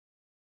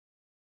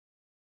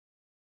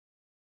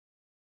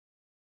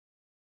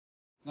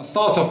I'll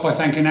start off by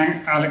thanking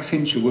Alex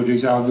Hinshelwood,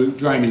 who's our route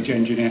drainage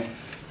engineer,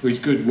 for his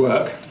good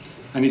work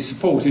and his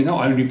support in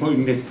not only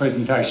putting this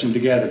presentation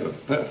together,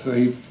 but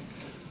for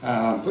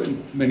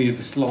putting many of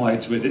the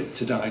slides with it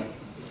today.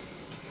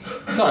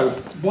 So,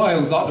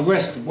 Wales, like the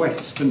rest of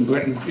Western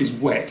Britain, is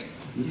wet,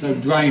 and so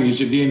drainage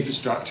of the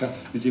infrastructure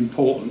is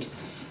important.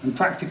 And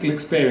practical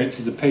experience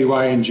as a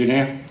PWA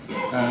engineer,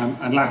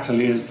 and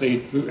latterly as the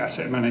route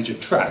asset manager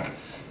track,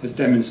 has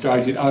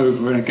demonstrated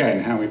over and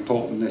again how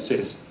important this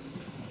is.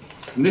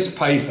 And this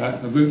paper,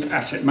 A Route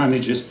Asset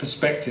Manager's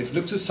Perspective,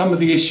 looks at some of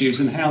the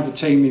issues and how the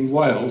team in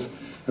Wales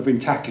have been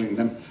tackling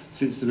them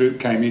since the route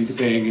came into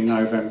being in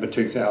November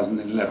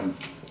 2011.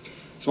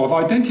 So I've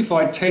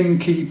identified 10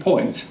 key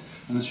points,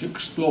 and I should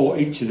explore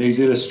each of these,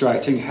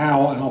 illustrating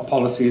how our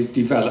policy has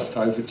developed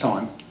over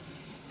time.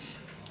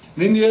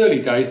 And in the early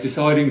days,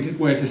 deciding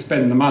where to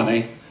spend the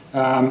money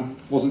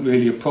wasn't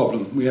really a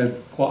problem. We had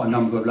quite a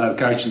number of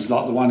locations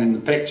like the one in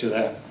the picture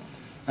there.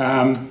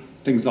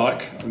 Things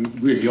like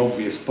really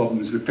obvious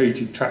problems,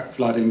 repeated track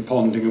flooding,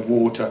 ponding of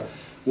water,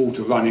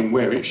 water running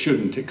where it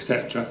shouldn't,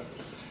 etc.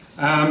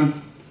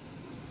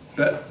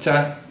 But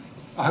I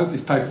hope this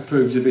paper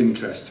proves of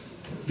interest.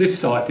 This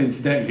site,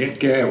 incidentally, at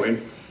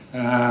Garwin,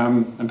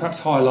 and perhaps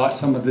highlight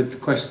some of the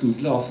questions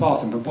last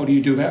time, but what do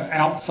you do about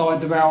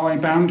outside the railway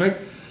boundary?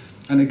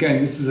 And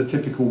again, this was a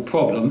typical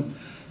problem,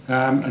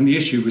 and the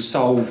issue was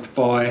solved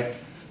by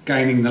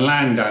gaining the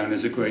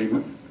landowner's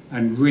agreement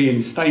and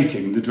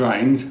reinstating the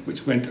drains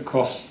which went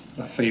across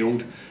a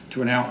field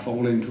to an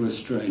outfall into a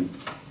stream.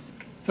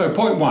 So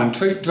point one,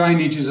 treat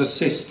drainage as a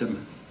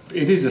system.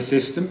 It is a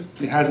system,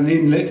 it has an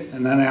inlet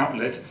and an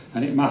outlet,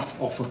 and it must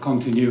offer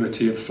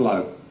continuity of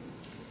flow.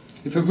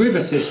 If a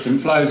river system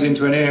flows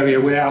into an area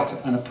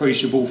without an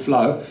appreciable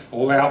flow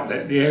or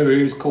outlet, the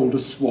area is called a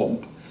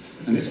swamp,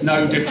 and it's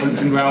no different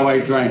in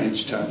railway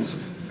drainage terms.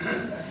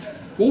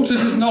 Water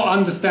does not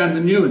understand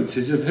the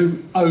nuances of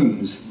who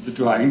owns the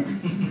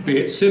drain, be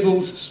it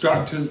civils,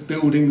 structures,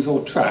 buildings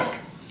or track.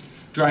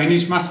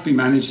 Drainage must be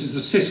managed as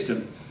a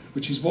system,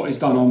 which is what is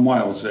done on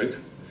Wales Route.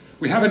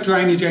 We have a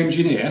drainage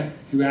engineer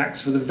who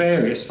acts for the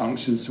various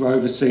functions to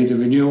oversee the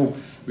renewal,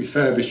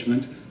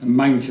 refurbishment and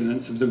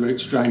maintenance of the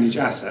route's drainage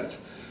assets.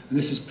 And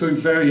this has proved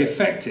very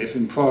effective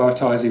in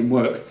prioritising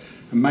work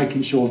and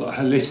making sure that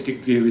a holistic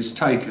view is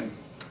taken.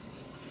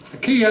 A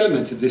key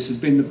element of this has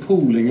been the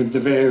pooling of the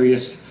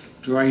various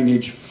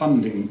drainage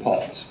funding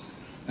pots,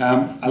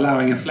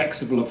 allowing a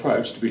flexible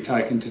approach to be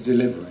taken to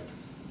delivery.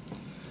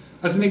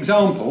 As an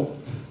example,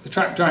 the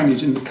track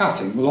drainage in the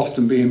cutting will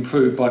often be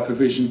improved by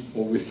provision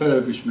or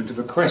refurbishment of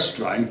a crest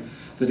drain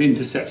that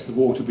intercepts the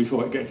water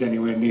before it gets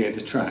anywhere near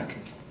the track.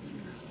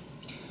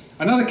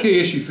 Another key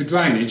issue for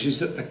drainage is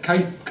that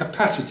the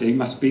capacity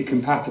must be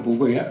compatible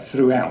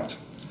throughout.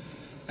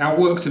 Our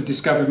works have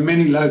discovered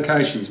many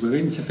locations where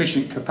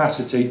insufficient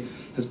capacity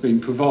has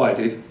been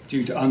provided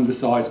due to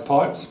undersized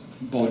pipes,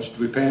 bodged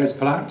repairs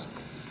perhaps,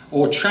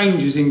 or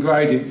changes in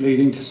gradient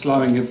leading to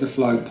slowing of the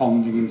flow,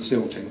 ponding and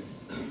silting.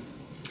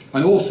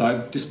 And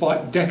also,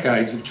 despite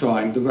decades of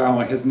trying, the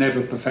railway has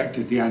never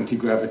perfected the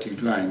anti-gravity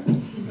drain.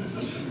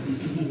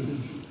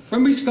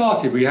 When we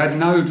started, we had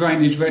no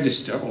drainage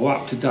register or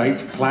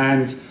up-to-date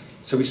plans,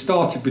 so we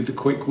started with the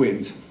quick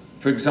wins.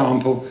 For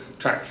example,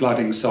 track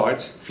flooding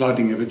sites,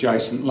 flooding of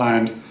adjacent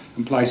land,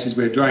 and places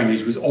where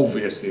drainage was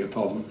obviously a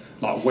problem,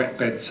 like wet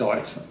bed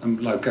sites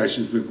and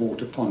locations with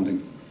water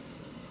ponding.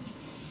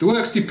 The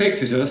works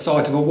depicted are a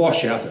site of a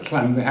washout at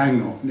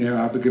Llanfihangel near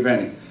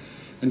Abergavenny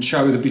and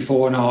show the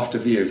before and after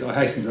views. I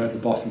hasten to add the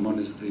bottom one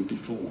as the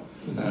before.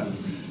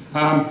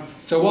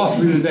 So whilst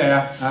we were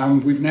there,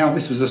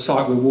 this was a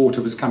site where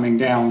water was coming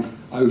down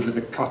over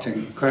the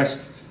cutting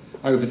crest,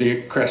 over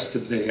the crest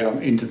of the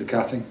into the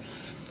cutting.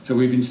 So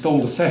we've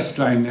installed a cess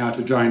drain now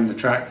to drain the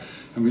track,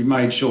 and we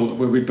made sure that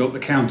where we built the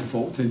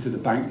counterforts into the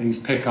bank, these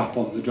pick up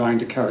on the drain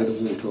to carry the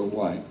water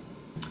away.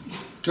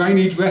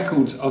 Drainage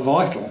records are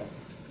vital.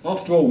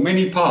 After all,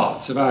 many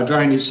parts of our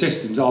drainage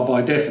systems are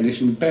by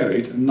definition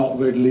buried and not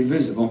readily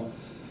visible.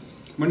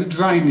 When a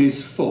drain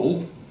is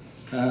full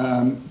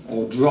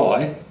or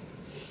dry,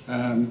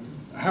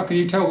 how can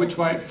you tell which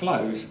way it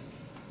flows?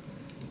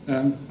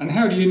 And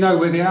how do you know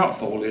where the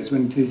outfall is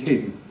when it is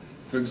hidden?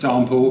 For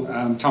example,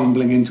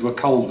 tumbling into a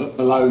culvert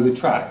below the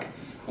track,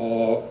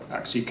 or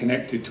actually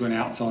connected to an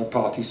outside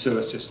party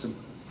sewer system.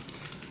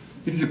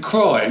 It is a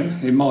crime,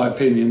 in my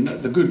opinion,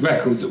 that the good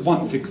records that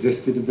once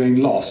existed have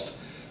been lost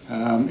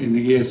in the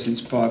years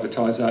since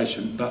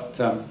privatisation, but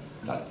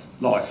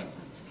that's life.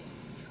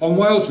 On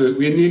Wales Route,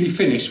 we are nearly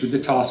finished with the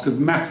task of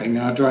mapping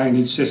our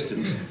drainage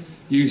systems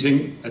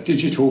using a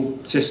digital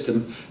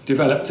system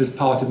developed as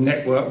part of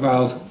Network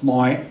Rail's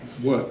My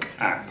Work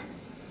app.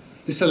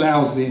 This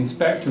allows the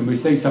inspector, and we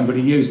see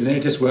somebody using it,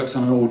 it just works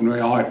on an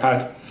ordinary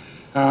iPad.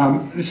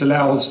 This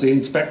allows the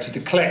inspector to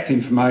collect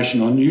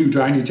information on new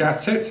drainage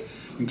assets,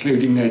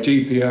 including their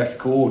GPS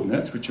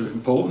coordinates, which are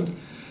important,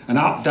 and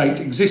update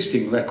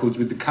existing records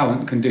with the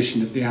current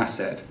condition of the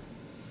asset.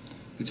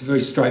 It's a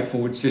very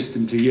straightforward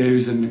system to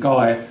use, and the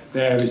guy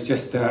there is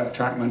just a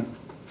trackman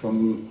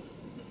from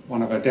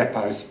one of our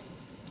depots.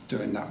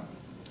 doing that.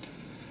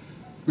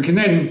 We can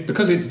then,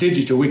 because it's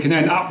digital, we can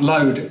then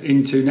upload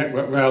into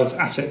Network Rail's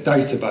asset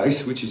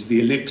database, which is the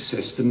Ellipse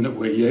system that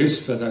we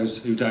use, for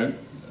those who don't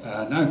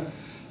know.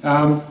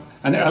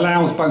 And it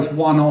allows both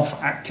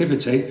one-off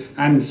activity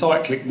and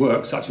cyclic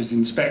work, such as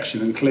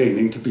inspection and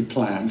cleaning, to be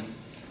planned.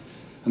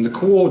 And the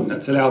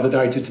coordinates allow the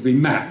data to be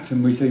mapped,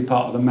 and we see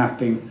part of the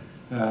mapping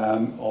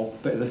of a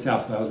bit of the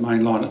South Wales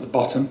main line at the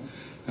bottom.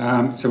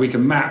 So we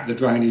can map the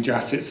drainage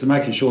assets, so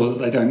making sure that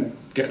they don't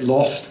get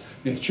lost.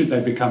 Should they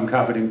become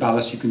covered in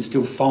ballast, you can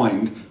still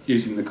find,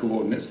 using the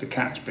coordinates, the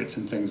catch bits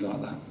and things like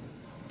that.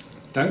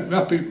 Don't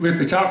rip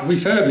it up,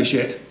 refurbish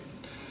it.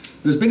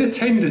 There's been a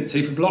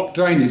tendency for block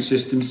drainage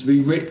systems to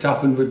be ripped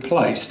up and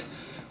replaced,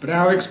 but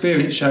our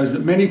experience shows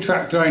that many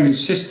track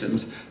drainage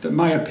systems that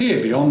may appear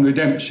beyond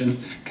redemption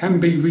can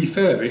be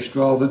refurbished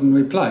rather than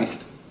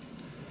replaced.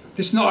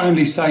 This not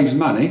only saves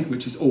money,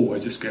 which is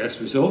always a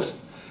scarce resource,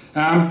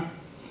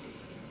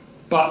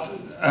 but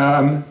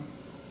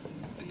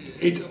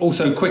it's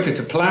also quicker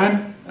to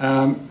plan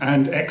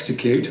and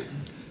execute,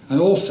 and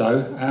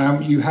also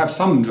you have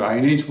some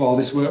drainage while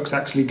this work's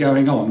actually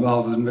going on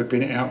rather than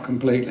ripping it out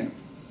completely.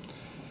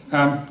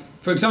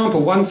 For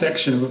example, one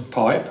section of a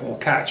pipe or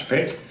catch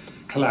pit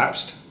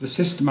collapsed, the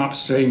system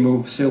upstream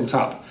will silt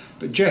up,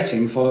 but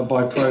jetting followed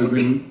by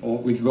probing or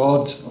with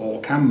rods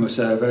or camera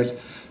surveys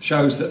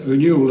shows that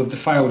renewal of the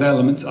failed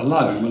elements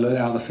alone will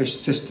allow the fish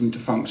system to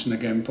function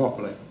again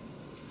properly.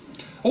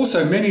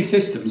 Also, many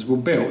systems were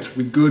built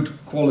with good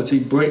quality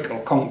brick or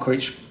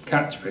concrete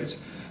catch pits,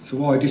 so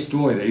why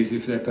destroy these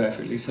if they're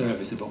perfectly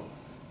serviceable?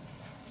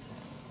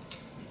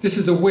 This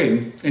is a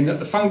win in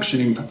that a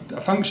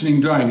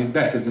functioning drain is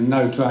better than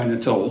no drain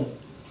at all,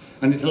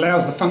 and it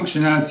allows the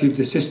functionality of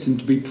the system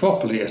to be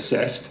properly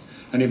assessed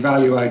and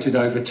evaluated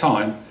over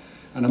time,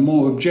 and a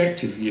more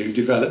objective view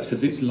develops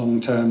of its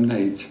long-term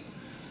needs.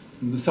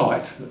 And the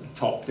site at the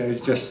top there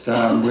is just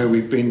where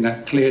we've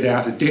been cleared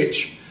out a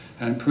ditch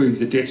and improved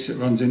the ditch that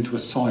runs into a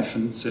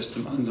siphon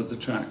system under the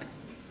track.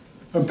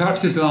 And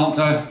perhaps this will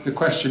answer the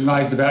question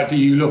raised about, do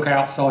you look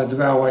outside the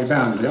railway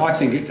boundary? I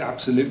think it's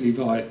absolutely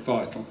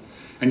vital.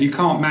 And you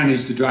can't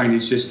manage the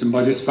drainage system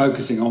by just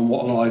focusing on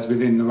what lies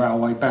within the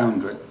railway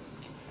boundary.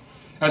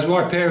 As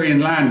riparian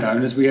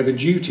landowners, we have a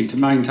duty to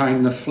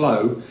maintain the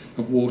flow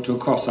of water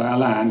across our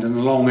land and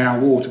along our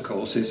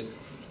watercourses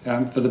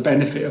for the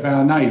benefit of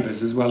our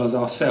neighbours as well as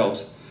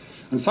ourselves.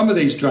 And some of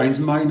these drains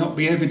may not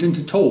be evident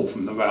at all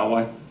from the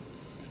railway,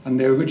 and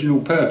their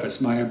original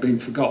purpose may have been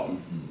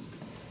forgotten.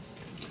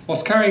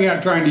 Whilst carrying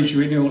out drainage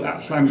renewal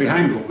at Llanby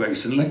Hangle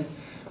recently,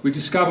 we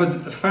discovered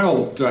that the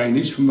foul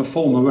drainage from a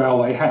former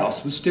railway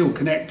house was still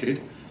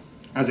connected,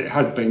 as it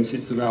has been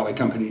since the railway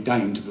company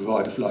deigned to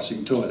provide a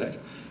flushing toilet,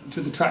 to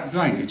the track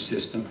drainage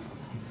system.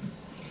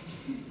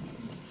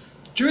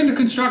 During the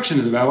construction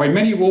of the railway,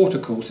 many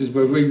watercourses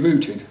were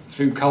rerouted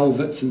through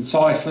culverts and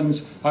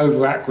siphons,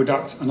 over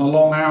aqueducts and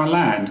along our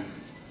land.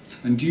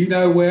 And do you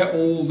know where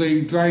all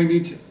the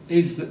drainage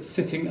is that's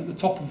sitting at the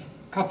top of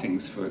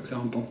cuttings, for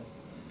example?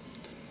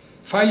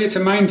 Failure to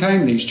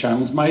maintain these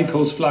channels may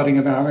cause flooding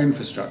of our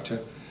infrastructure,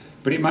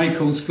 but it may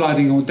cause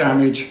flooding or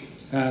damage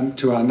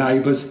to our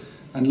neighbours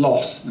and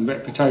loss and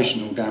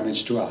reputational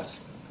damage to us.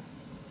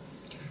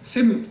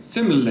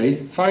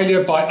 Similarly,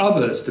 failure by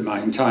others to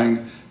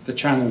maintain the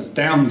channels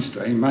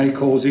downstream may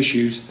cause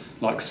issues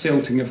like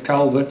silting of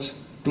culverts,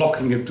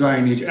 blocking of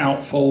drainage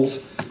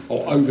outfalls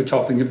or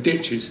overtopping of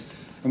ditches,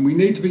 and we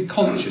need to be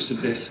conscious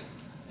of this.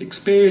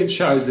 Experience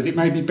shows that it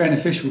may be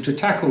beneficial to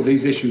tackle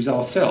these issues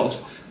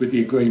ourselves with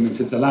the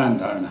agreement of the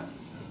landowner.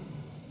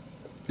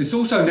 It's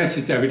also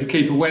necessary to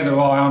keep a weather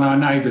eye on our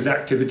neighbours'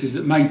 activities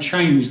that may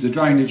change the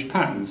drainage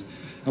patterns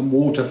and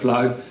water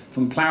flow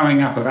from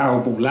ploughing up of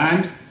arable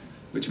land,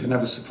 which can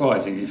have a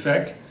surprising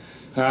effect,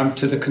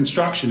 to the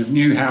construction of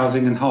new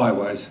housing and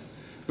highways.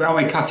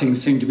 Railway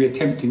cuttings seem to be a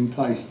tempting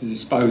place to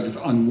dispose of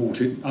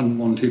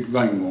unwanted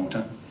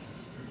rainwater.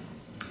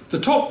 The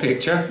top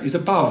picture is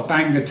above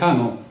Bangor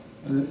Tunnel,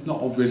 and it's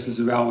not obvious there's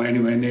a railway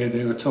anywhere near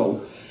there at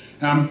all.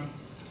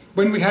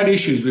 When we had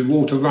issues with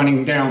water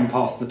running down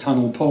past the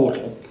tunnel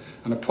portal,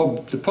 and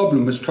the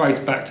problem was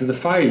traced back to the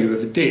failure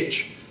of a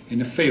ditch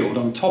in a field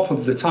on top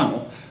of the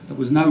tunnel that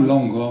was no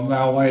longer on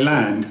railway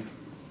land.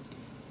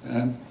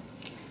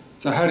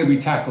 So how did we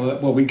tackle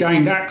it? Well, we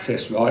gained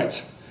access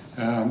rights,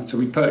 so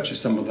we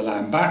purchased some of the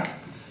land back,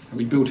 and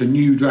we built a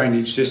new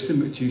drainage system,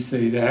 which you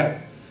see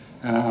there,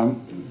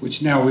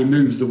 which now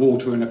removes the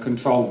water in a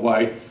controlled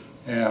way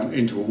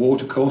into a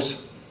watercourse.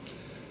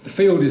 The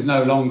field is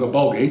no longer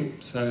boggy,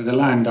 so the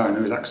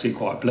landowner is actually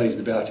quite pleased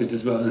about it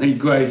as well, and he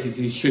grazes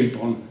his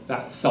sheep on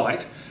that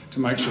site to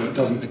make sure it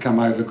doesn't become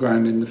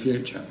overgrown in the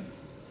future.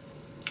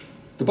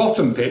 The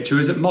bottom picture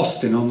is at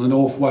Mostyn on the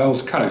North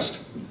Wales coast,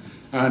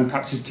 and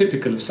perhaps is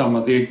typical of some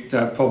of the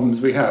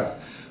problems we have.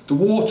 The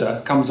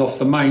water comes off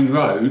the main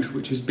road,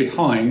 which is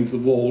behind the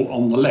wall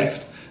on the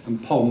left,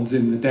 and ponds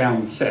in the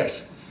down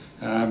cess,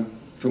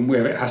 from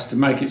where it has to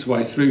make its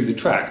way through the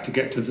track to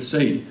get to the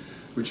sea,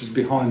 which is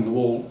behind the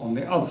wall on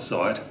the other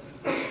side.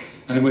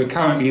 And we're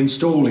currently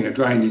installing a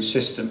drainage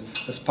system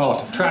as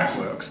part of track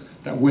works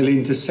that will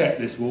intercept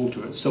this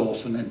water at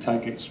source and then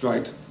take it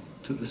straight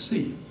to the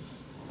sea.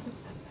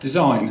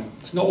 Design.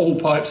 It's not all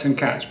pipes and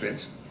catch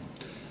bits.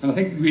 And I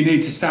think we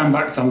need to stand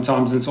back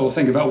sometimes and sort of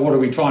think about what are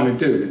we trying to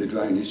do with the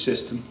drainage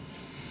system.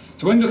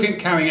 So when looking at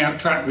carrying out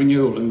track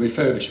renewal and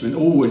refurbishment,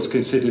 always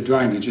consider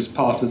drainage as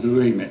part of the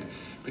remit,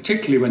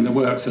 particularly when the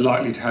works are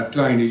likely to have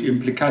drainage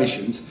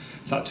implications,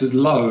 such as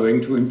lowering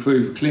to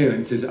improve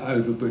clearances at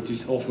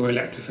overbridges or for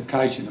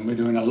electrification, and we're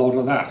doing a lot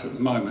of that at the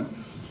moment.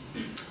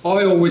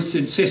 I always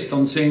insist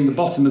on seeing the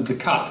bottom of the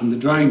cut and the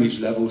drainage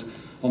levels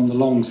on the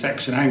long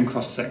section and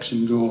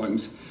cross-section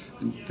drawings,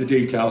 and the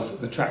details of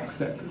the track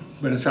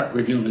when a track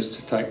renewal is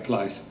to take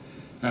place,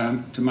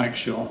 to make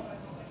sure.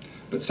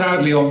 But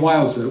sadly on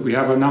Wales Route we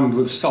have a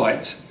number of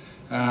sites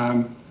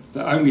that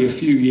only a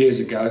few years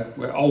ago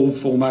were old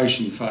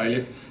formation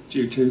failure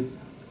due to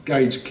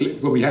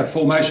we have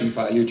formation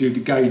failure due to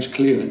gauge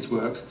clearance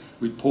works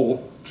with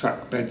poor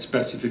track bed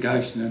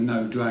specification and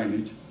no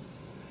drainage.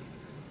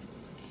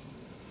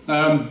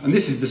 And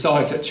this is the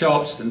site at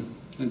Sharpston.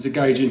 It's a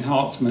gauge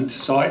enhancement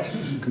site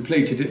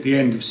completed at the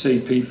end of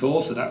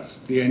CP4, so that's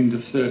the end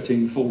of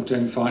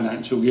 13-14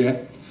 financial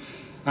year.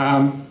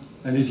 And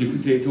as you can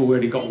see, it's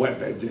already got wet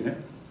beds in it.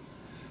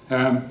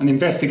 An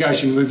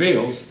investigation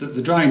reveals that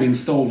the drain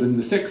installed in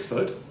the 6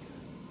 foot,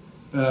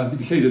 you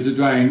can see there's a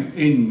drain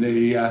in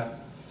the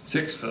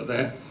 6 foot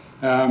there,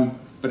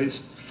 but it's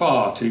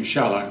far too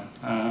shallow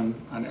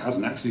and it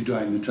hasn't actually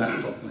drained the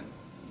track properly.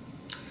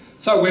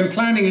 So when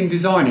planning and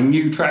designing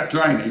new track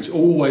drainage,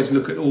 always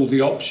look at all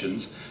the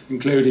options,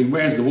 including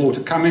where's the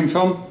water coming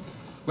from,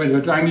 whether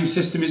a drainage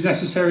system is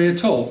necessary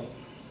at all.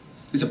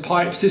 Is a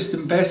pipe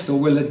system best, or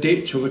will a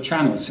ditch or a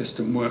channel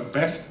system work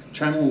best?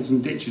 Channels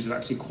and ditches are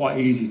actually quite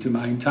easy to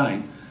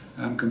maintain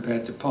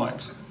compared to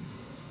pipes.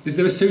 Is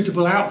there a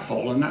suitable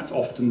outfall? And that's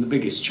often the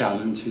biggest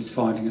challenge, is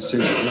finding a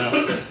suitable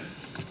outfall.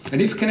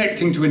 And if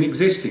connecting to an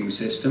existing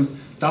system,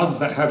 does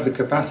that have the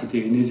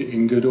capacity and is it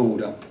in good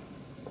order?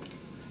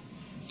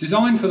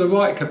 Design for the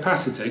right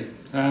capacity.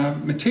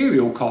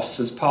 Material costs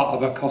as part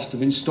of a cost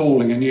of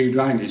installing a new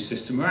drainage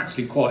system are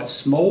actually quite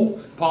small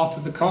part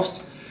of the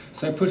cost.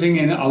 So putting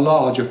in a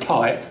larger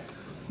pipe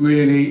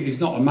really is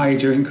not a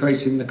major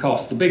increase in the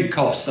cost. The big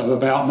costs are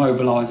about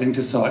mobilising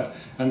to site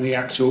and the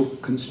actual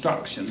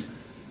construction.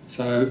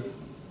 So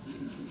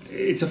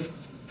it's a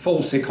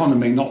false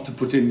economy not to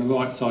put in the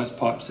right size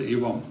pipes that you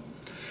want.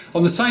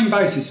 On the same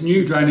basis,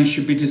 new drainage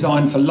should be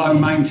designed for low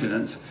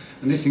maintenance,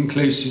 and this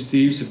includes the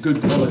use of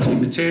good quality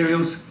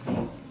materials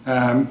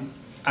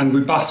and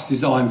robust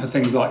design for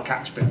things like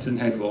catch bits and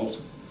head walls.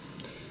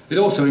 It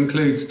also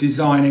includes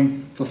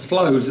designing for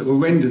flows that will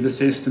render the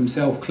system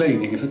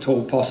self-cleaning if at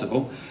all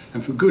possible,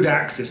 and for good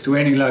access to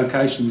any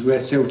locations where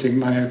silting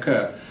may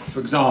occur. For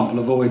example,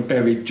 avoid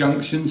buried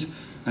junctions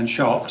and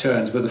sharp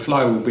turns where the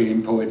flow will be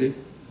impeded,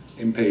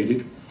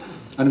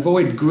 and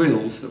avoid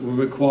grills that will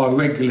require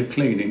regular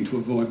cleaning to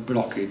avoid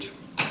blockage.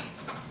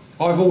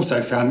 I've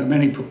also found that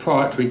many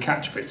proprietary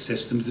catch bit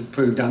systems have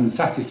proved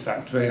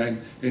unsatisfactory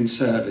in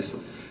service,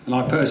 and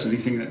I personally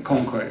think that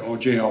concrete or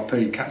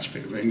GRP catch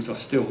bit rings are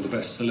still the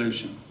best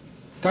solution.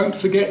 Don't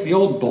forget the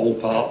oddball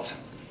parts.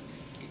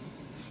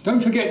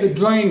 Don't forget that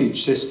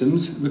drainage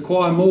systems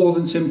require more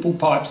than simple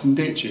pipes and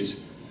ditches,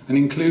 and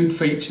include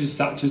features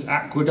such as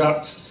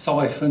aqueducts,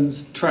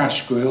 siphons,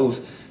 trash grills,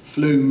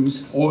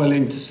 flumes, oil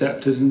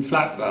interceptors and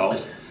flat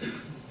valves.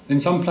 In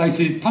some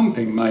places,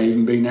 pumping may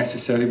even be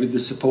necessary with the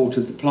support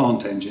of the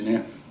plant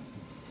engineer.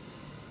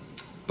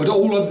 But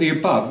all of the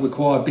above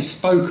require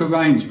bespoke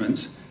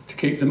arrangements to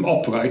keep them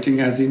operating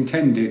as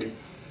intended,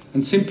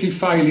 and simply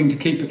failing to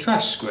keep a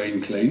trash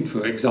screen clean,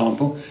 for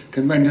example,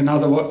 can render an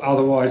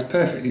otherwise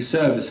perfectly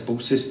serviceable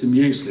system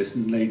useless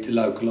and lead to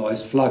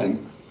localised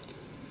flooding.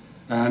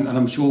 And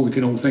I'm sure we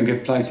can all think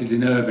of places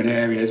in urban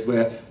areas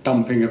where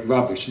dumping of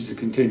rubbish is a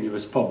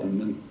continuous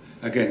problem, and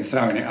again,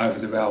 throwing it over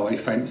the railway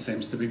fence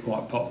seems to be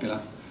quite popular.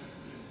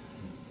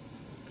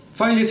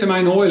 Failure to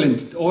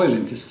maintain oil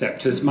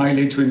interceptors may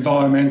lead to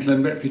environmental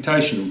and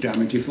reputational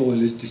damage if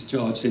oil is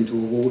discharged into a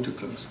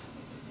watercourse.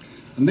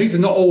 And these are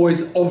not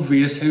always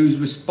obvious who's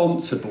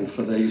responsible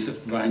for these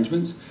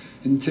arrangements.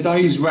 In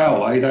today's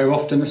railway, they're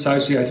often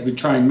associated with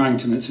train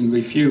maintenance and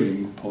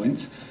refuelling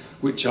points,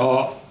 which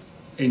are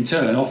in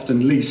turn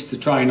often leased to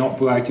train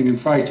operating and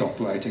freight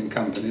operating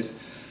companies.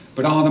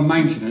 But are the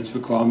maintenance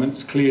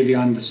requirements clearly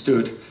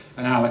understood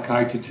and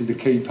allocated to the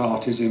key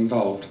parties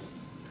involved?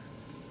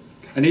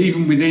 And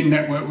even within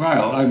Network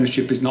Rail,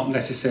 ownership is not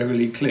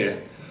necessarily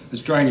clear,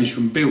 as drainage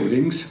from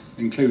buildings,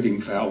 including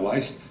foul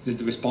waste, is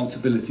the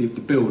responsibility of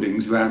the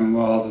buildings RAM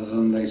rather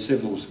than the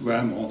civils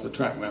RAM or the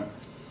track RAM.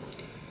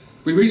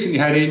 We recently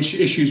had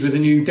issues with the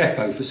new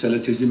depot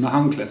facilities in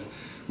Mahuncliffe,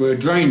 where a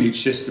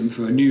drainage system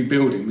for a new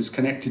building was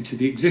connected to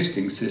the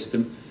existing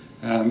system,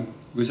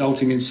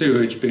 resulting in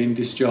sewage being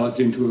discharged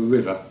into a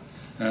river,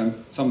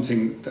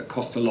 something that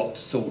cost a lot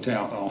to sort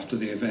out after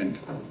the event.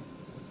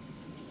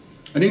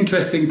 An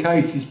interesting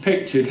case is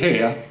pictured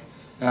here,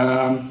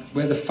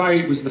 where the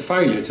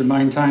failure to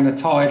maintain a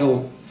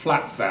tidal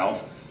flap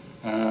valve,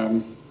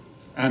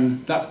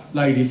 and that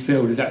lady's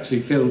field is actually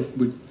filled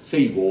with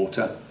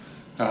seawater,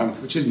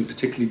 which isn't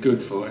particularly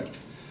good for it.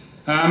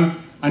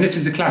 And this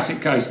is a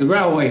classic case. The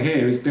railway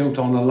here is built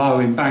on a low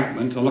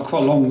embankment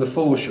along the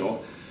foreshore.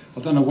 I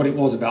don't know what it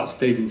was about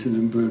Stevenson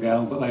and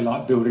Brunel, but they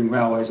like building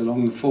railways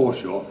along the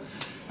foreshore.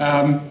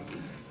 So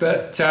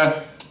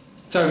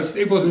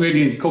it wasn't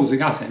really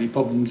causing us any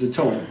problems at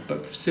all,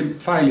 but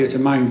failure to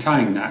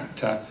maintain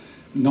that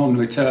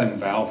non-return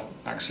valve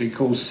actually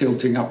caused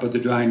silting up of the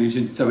drainage,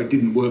 and so it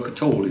didn't work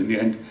at all in the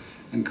end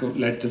and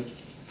led to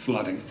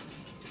flooding.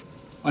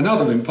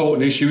 Another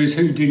important issue is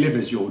who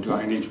delivers your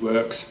drainage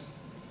works.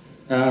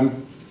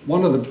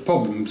 One of the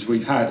problems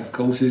we've had, of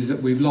course, is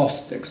that we've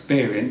lost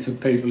experience of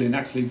people in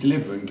actually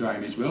delivering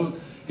drainage work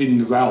in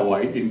the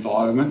railway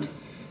environment.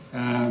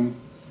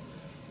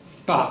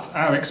 But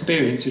our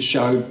experience has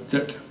showed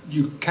that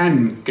you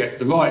can get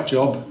the right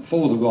job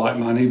for the right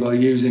money by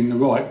using the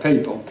right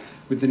people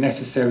with the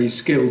necessary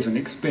skills and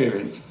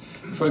experience.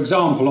 For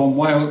example, on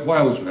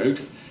Wales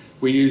route,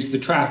 we use the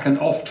track and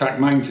off-track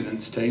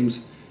maintenance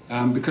teams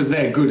because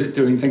they're good at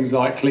doing things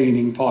like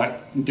cleaning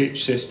pipe and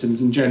ditch systems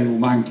and general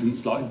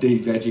maintenance like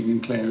de-vegging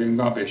and clearing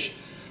rubbish.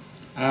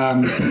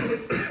 And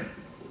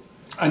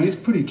it's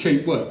pretty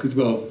cheap work as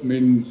well. I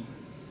mean,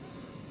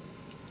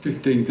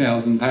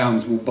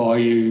 £15,000 will buy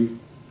you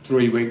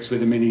 3 weeks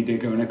with a mini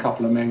digger and a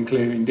couple of men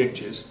clearing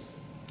ditches.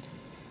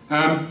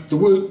 The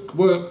Route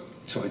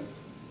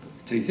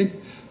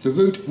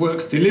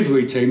Works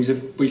delivery teams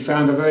we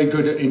found are very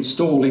good at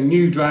installing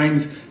new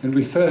drains and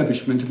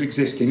refurbishment of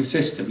existing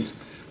systems,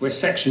 where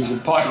sections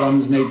of pipe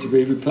runs need to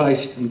be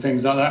replaced and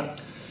things like that.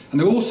 And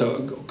they're also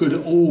good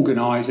at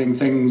organising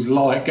things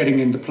like getting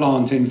into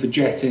plant in for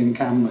jetting,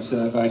 camera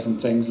surveys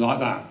and things like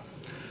that.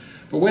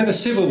 But where the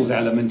civils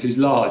element is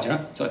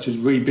larger, such as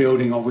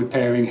rebuilding or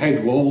repairing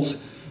head walls,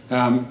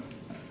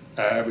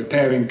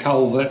 repairing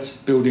culverts,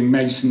 building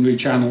masonry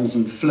channels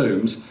and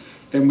flumes,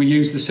 then we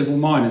use the civil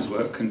miners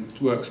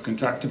works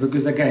contractor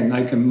because, again,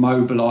 they can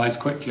mobilise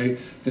quickly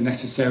the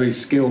necessary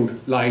skilled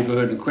labour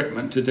and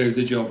equipment to do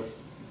the job.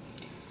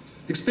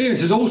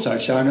 Experience has also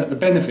shown that the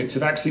benefits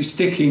of actually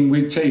sticking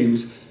with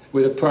teams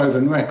with a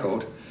proven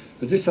record,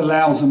 as this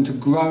allows them to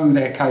grow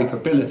their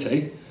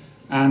capability,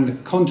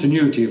 and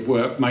continuity of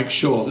work makes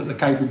sure that the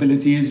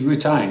capability is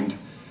retained.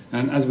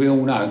 And as we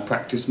all know,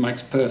 practice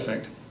makes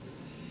perfect.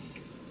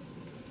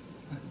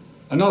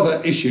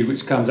 Another issue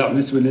which comes up, and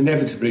this will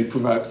inevitably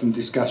provoke some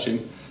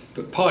discussion,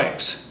 but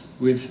pipes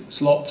with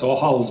slots or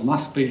holes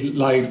must be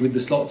laid with the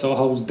slots or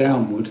holes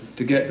downward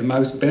to get the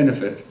most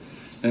benefit.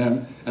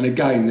 And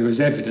again, there is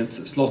evidence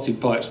that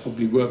slotted pipes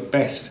probably work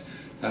best,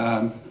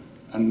 and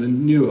the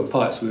newer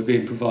pipes we're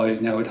being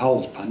provided now with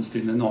holes punched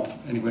in are not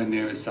anywhere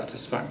near as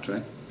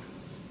satisfactory.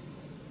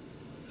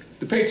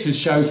 The pictures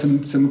show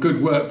some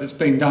good work that's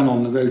been done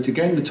on the route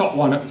again. The top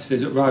one is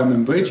at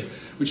Roman Bridge,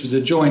 which is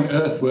a joint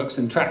earthworks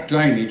and track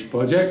drainage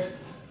project.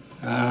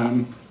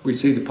 We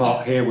see the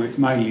part here where it's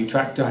mainly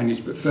track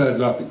drainage, but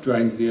further up it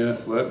drains the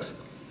earthworks,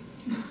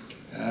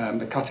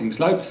 the cutting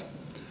slopes.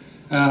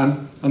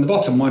 And the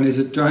bottom one is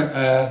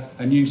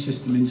a new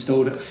system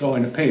installed at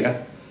Llwyn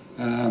Pier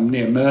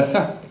near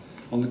Merthyr,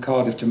 on the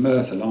Cardiff to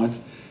Merthyr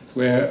line,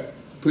 where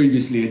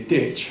previously a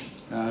ditch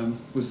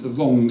was the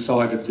wrong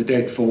side of the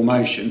dead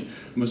formation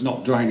and was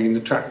not draining the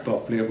track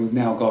properly, and we've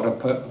now got a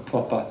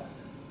proper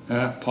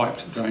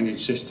piped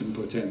drainage system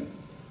put in.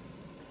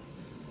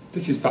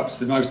 This is perhaps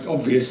the most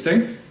obvious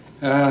thing.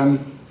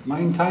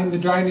 Maintain the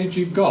drainage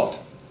you've got.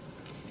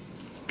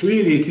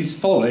 Clearly it is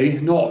folly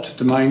not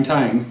to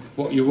maintain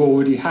what you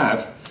already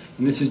have,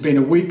 and this has been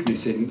a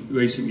weakness in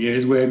recent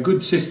years where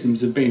good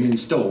systems have been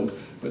installed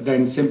but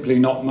then simply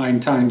not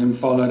maintained and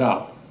followed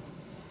up.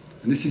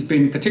 And this has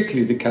been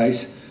particularly the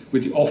case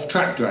with the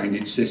off-track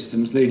drainage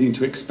systems, leading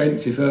to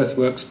expensive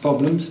earthworks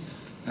problems,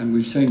 and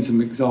we've seen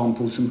some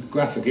examples, some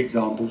graphic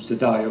examples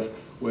today of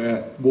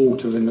where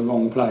water in the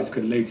wrong place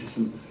can lead to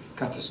some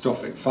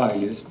catastrophic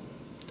failures.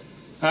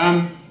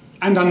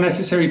 And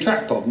unnecessary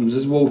track problems,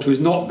 as water is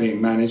not being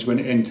managed when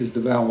it enters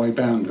the railway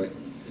boundary.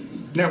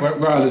 Network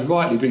Rail has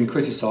rightly been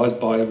criticised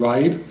by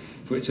RAIB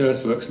for its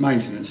earthworks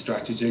maintenance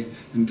strategy,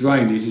 and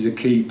drainage is a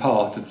key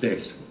part of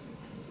this,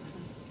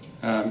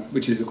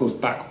 which is of course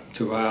back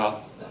to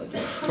our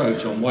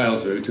approach on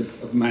Wales route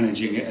of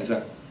managing it as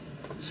a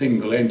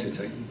single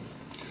entity.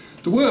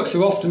 The works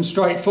are often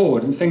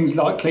straightforward, and things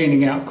like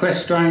cleaning out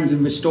crest drains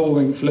and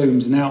restoring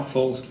flumes and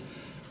outfalls,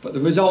 but the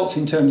results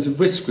in terms of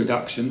risk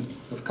reduction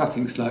of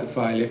cutting slope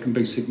failure can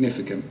be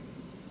significant.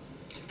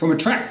 From a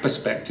track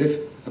perspective,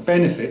 a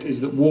benefit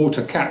is that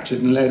water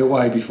captured and led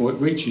away before it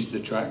reaches the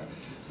track,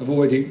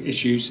 avoiding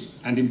issues,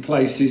 and in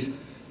places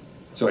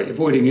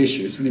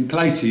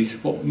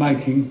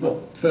making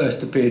what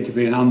first appeared to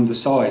be an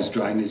undersized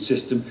drainage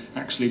system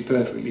actually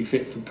perfectly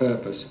fit for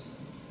purpose.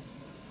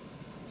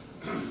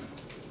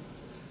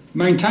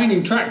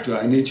 Maintaining track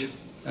drainage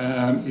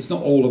is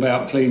not all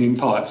about cleaning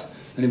pipes,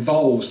 and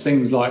involves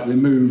things like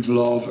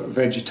removal of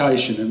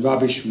vegetation and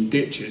rubbish from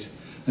ditches,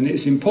 and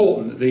it's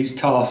important that these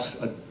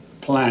tasks are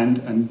planned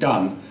and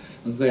done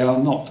as they are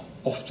not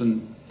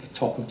often the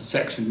top of the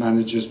section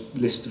manager's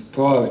list of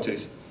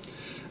priorities.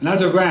 And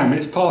as a RAM,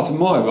 it's part of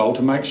my role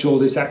to make sure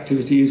this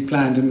activity is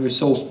planned and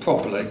resourced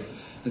properly,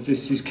 as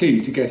this is key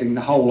to getting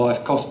the whole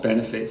life cost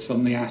benefits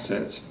from the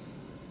assets.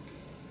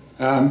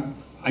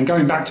 And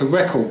going back to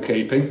record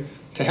keeping,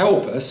 to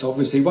help us,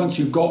 obviously, once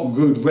you've got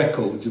good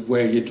records of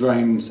where your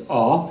drains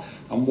are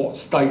and what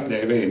state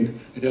they're in,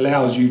 it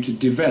allows you to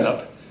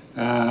develop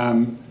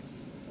and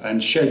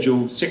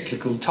schedule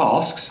cyclical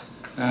tasks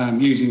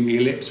using the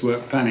Ellipse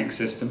work planning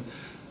system.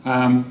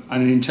 And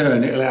in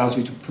turn, it allows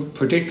you to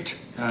predict,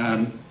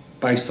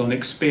 based on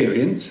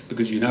experience,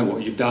 because you know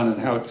what you've done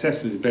and how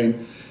successful you've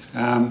been,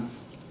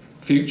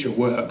 future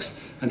works.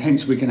 And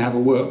hence we can have a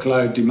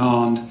workload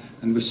demand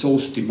and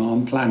resource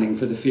demand planning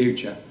for the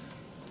future,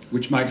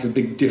 which makes a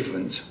big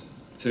difference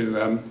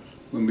to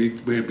when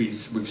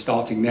we're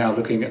starting now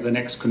looking at the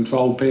next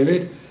control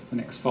period, the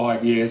next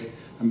 5 years,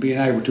 and being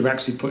able to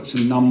actually put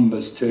some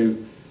numbers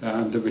to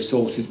the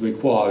resources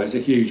required is a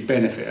huge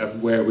benefit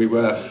of where we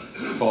were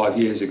 5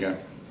 years ago.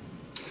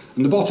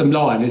 And the bottom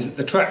line is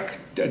that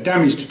the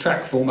damage to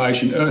track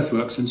formation,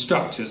 earthworks and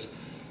structures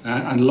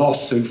and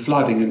loss through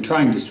flooding and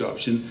train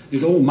disruption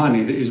is all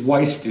money that is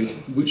wasted,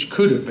 which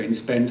could have been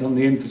spent on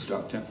the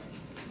infrastructure.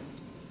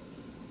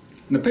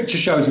 And the picture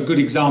shows a good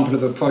example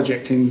of a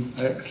project in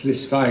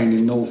Llysfein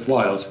in North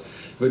Wales,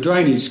 a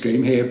drainage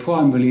scheme here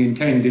primarily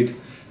intended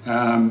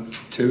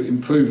to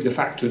improve the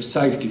factor of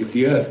safety of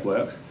the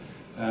earthwork,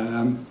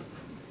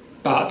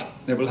 but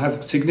it will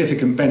have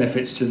significant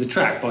benefits to the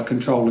track by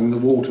controlling the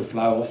water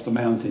flow off the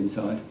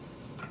mountainside.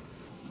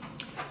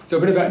 So a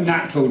bit about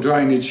natural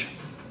drainage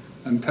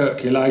and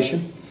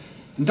percolation.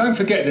 And don't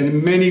forget that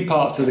in many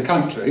parts of the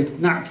country,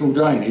 natural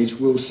drainage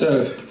will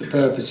serve the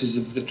purposes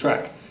of the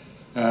track,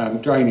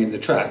 draining the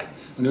track.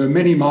 And there are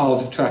many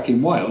miles of track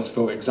in Wales,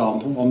 for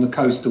example, on the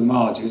coastal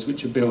marges,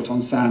 which are built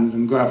on sands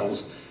and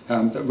gravels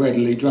that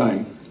readily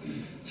drain.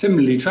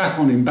 Similarly, track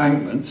on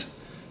embankments,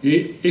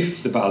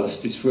 if the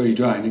ballast is free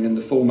draining and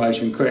the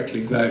formation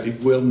correctly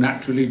loaded, will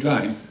naturally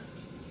drain.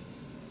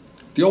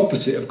 The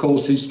opposite, of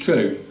course, is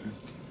true.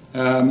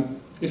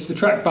 If the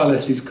track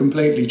ballast is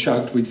completely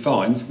choked with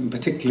fines, and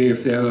particularly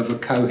if they're of a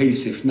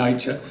cohesive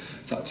nature,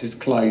 such as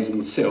clays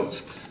and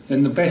silts,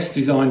 then the best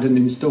designed and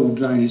installed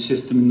drainage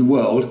system in the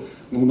world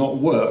will not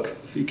work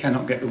if you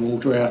cannot get the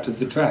water out of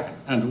the track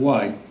and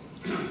away.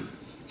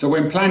 So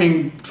when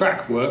planning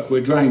track work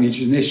where drainage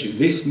is an issue,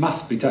 this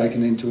must be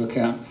taken into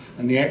account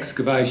and the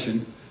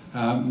excavation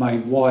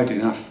made wide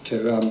enough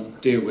to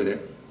deal with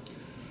it.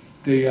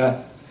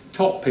 The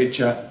top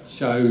picture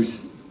shows,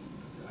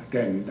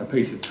 again, a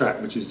piece of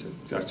track which is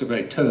just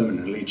very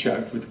terminally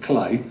choked with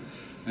clay,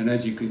 and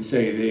as you can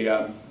see,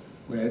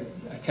 where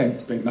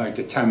attempts been made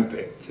to tamp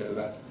it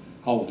to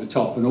hold the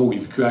top, and all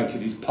you've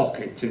created is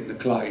pockets in the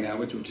clay now,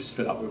 which will just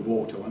fill up with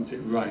water once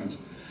it rains.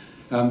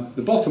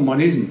 The bottom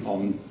one isn't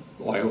on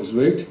Wales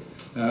route,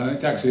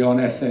 it's actually on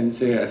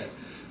SNCF,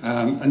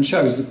 and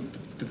shows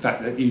the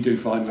fact that you do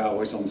find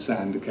railways on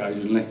sand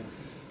occasionally.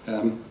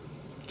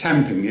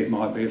 Tamping it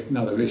might be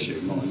another issue,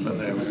 but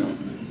there we are.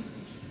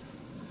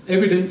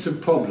 Evidence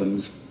of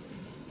problems.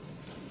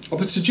 I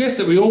would suggest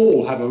that we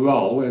all have a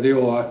role, whether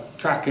you're a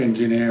track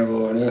engineer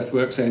or an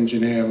earthworks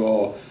engineer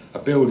or a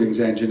buildings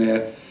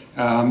engineer,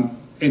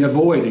 in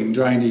avoiding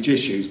drainage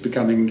issues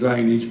becoming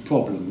drainage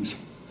problems.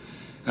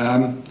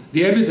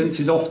 The evidence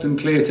is often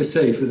clear to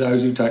see for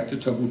those who take the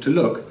trouble to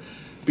look,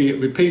 be it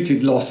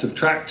repeated loss of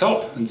track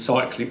top and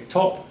cyclic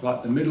top,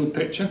 like the middle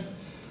picture,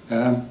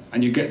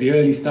 and you get the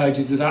early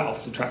stages of that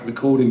off the track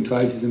recording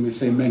traces, and we've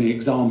seen many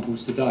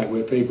examples today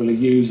where people are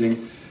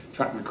using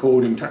track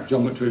recording, track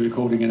geometry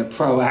recording in a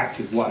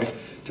proactive way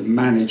to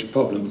manage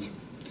problems.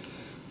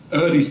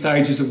 Early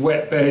stages of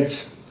wet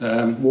beds,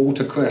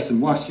 watercress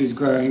and washes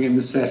growing in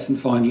the cess, and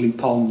finally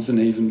ponds and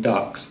even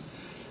ducks.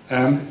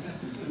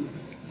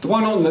 The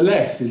one on the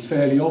left is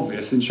fairly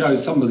obvious and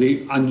shows some of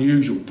the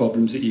unusual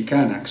problems that you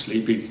can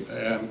actually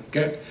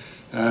get.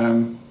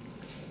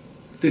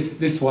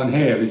 This one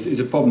here is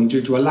a problem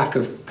due to a lack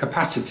of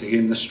capacity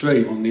in the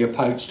stream on the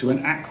approach to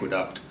an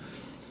aqueduct.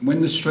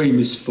 When the stream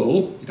is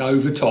full, it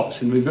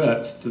overtops and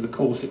reverts to the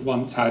course it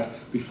once had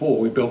before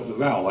we built the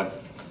railway.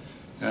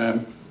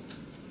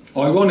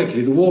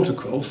 Ironically, the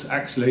watercourse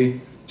actually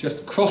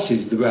just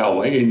crosses the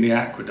railway in the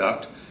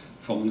aqueduct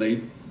from the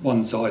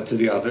one side to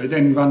the other. It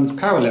then runs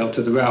parallel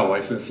to the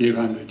railway for a few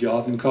hundred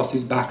yards and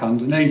crosses back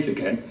underneath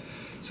again.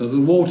 So the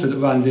water that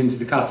runs into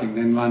the cutting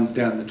then runs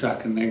down the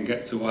track and then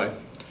gets away.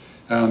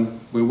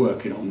 We're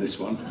working on this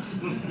one,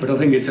 but I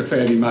think it's a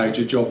fairly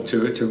major job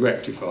to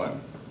rectify it.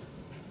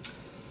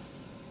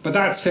 But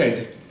that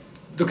said,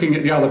 looking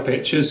at the other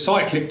pictures,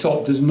 cyclic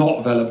top does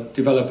not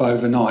develop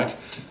overnight,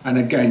 and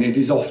again it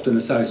is often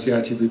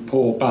associated with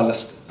poor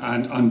ballast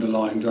and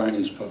underlying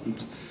drainage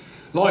problems.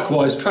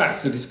 Likewise,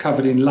 track that is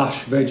covered in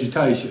lush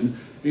vegetation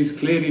is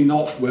clearly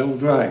not well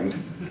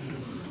drained.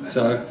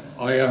 So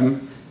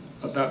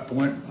at that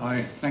point,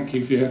 I thank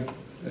you for your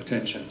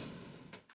attention.